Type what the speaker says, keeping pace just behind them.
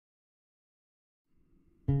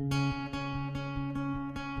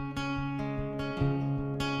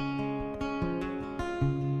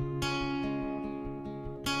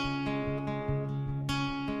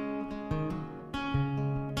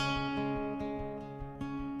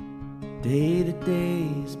Day to day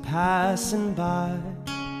is passing by,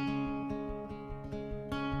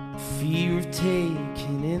 fear of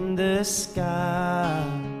taking in the sky.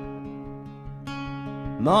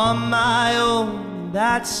 I'm on my own, and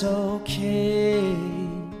that's okay.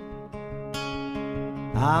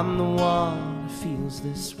 I'm the one who feels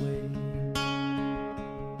this way.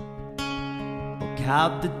 Walk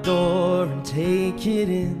out the door and take it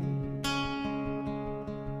in.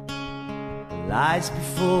 Lies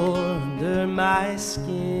before under my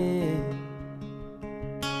skin.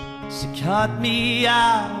 So cut me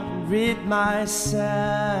out and rid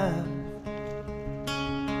myself.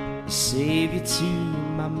 Save you to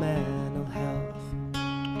my mental health.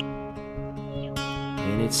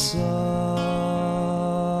 And it's all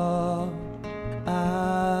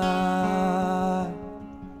I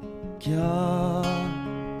got.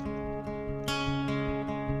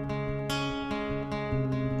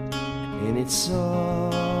 And it's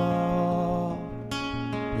all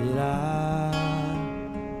that I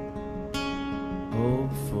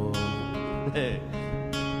hope for.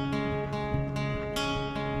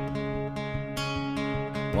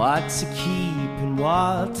 What to keep and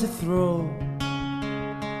what to throw.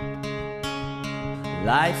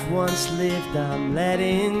 Life once lived, I'm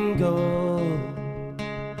letting go.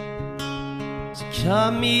 So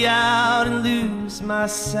cut me out and lose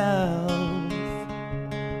myself.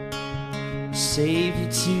 Save you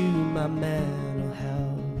to my mental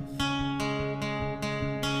health.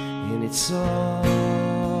 And it's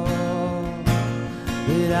all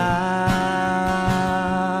that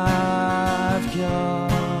I've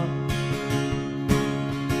got.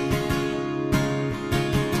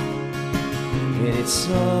 And it's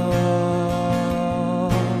all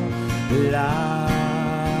that I've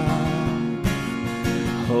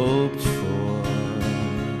hoped for.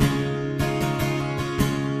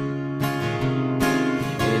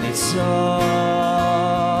 It's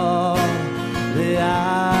all that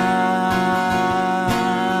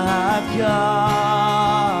I've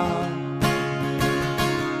got.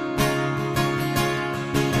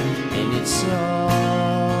 And it's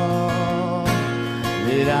all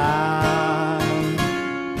that I've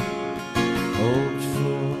hoped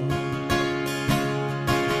for.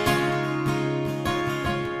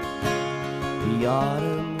 The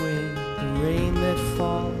autumn wind, the rain that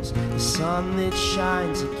falls, the sun that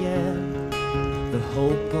shines again, the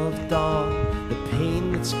hope of dawn, the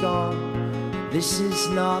pain that's gone. This is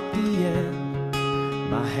not the end.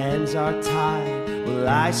 My hands are tied. Will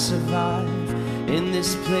I survive in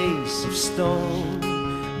this place of stone?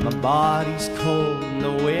 My body's cold,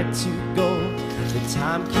 nowhere to go. The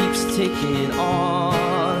time keeps ticking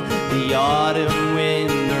on. The autumn wind,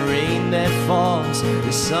 the rain that falls,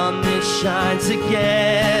 the sun that shines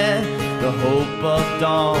again, the hope of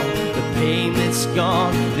dawn, the pain that's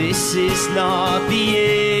gone. This is not the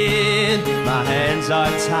end. My hands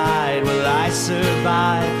are tied. Will I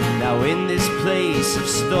survive now in this place of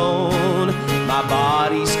stone? My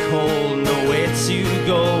body's cold, nowhere to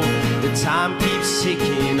go. The time keeps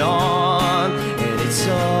ticking on. And it's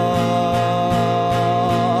all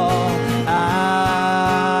I've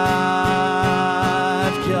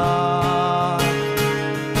got.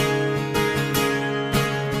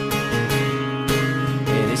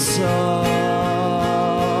 It's all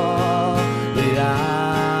that I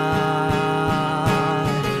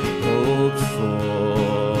hoped for,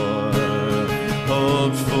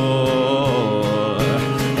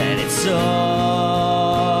 and it's all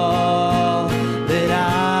that I've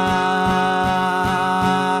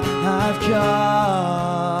got,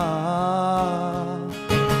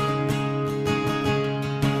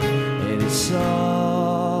 and it's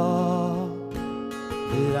all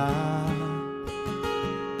that I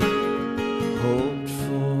hoped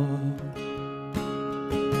for.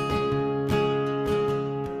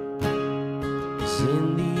 Cause in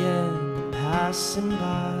the end, passing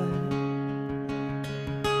by,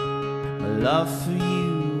 my love for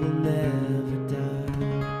you will never